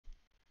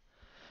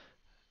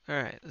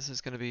Alright, this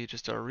is going to be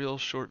just a real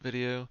short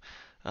video.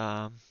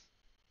 Um,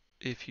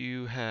 if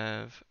you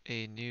have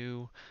a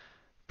new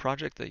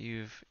project that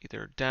you've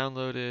either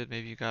downloaded,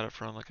 maybe you got it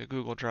from like a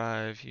Google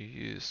Drive, you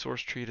use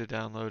SourceTree to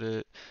download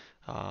it,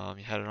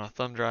 you had it on a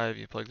thumb drive,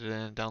 you plugged it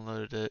in,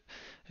 downloaded it,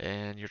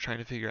 and you're trying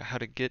to figure out how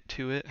to get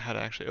to it, how to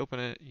actually open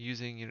it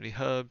using Unity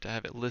Hub to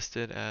have it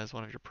listed as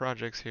one of your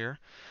projects here.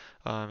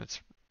 It's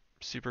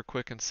super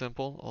quick and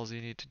simple. All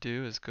you need to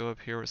do is go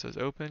up here where it says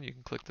open. You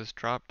can click this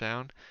drop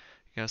down.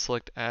 You're going to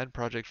select add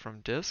project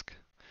from disk,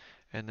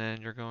 and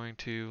then you're going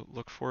to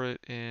look for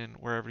it in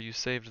wherever you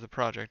saved the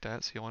project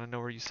at. So you want to know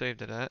where you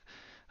saved it at.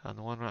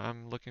 The one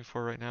I'm looking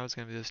for right now is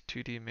going to be this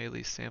 2D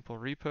Melee sample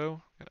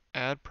repo.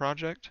 Add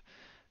project,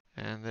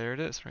 and there it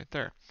is right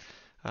there.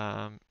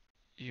 Um,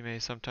 you may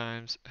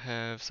sometimes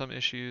have some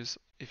issues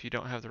if you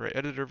don't have the right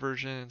editor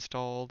version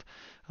installed,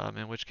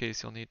 in which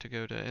case you'll need to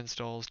go to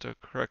installs to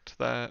correct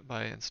that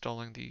by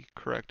installing the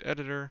correct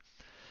editor.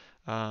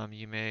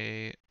 You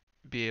may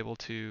be able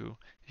to,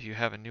 if you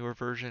have a newer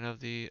version of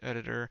the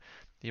editor,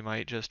 you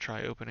might just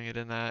try opening it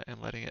in that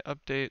and letting it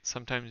update.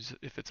 Sometimes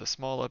if it's a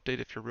small update,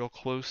 if you're real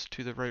close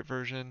to the right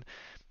version,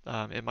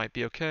 it might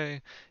be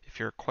okay. If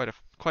you're quite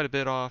a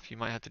bit off, you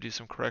might have to do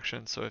some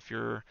corrections. So if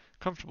you're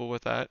comfortable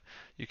with that,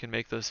 you can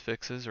make those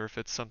fixes. Or if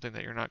it's something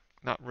that you're not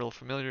real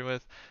familiar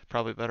with,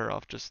 probably better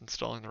off just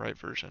installing the right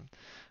version.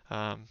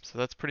 So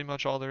that's pretty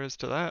much all there is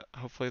to that.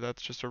 Hopefully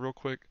that's just a real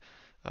quick,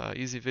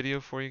 easy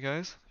video for you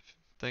guys.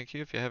 Thank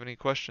you. If you have any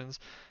questions,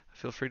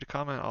 feel free to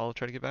comment. I'll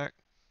try to get back.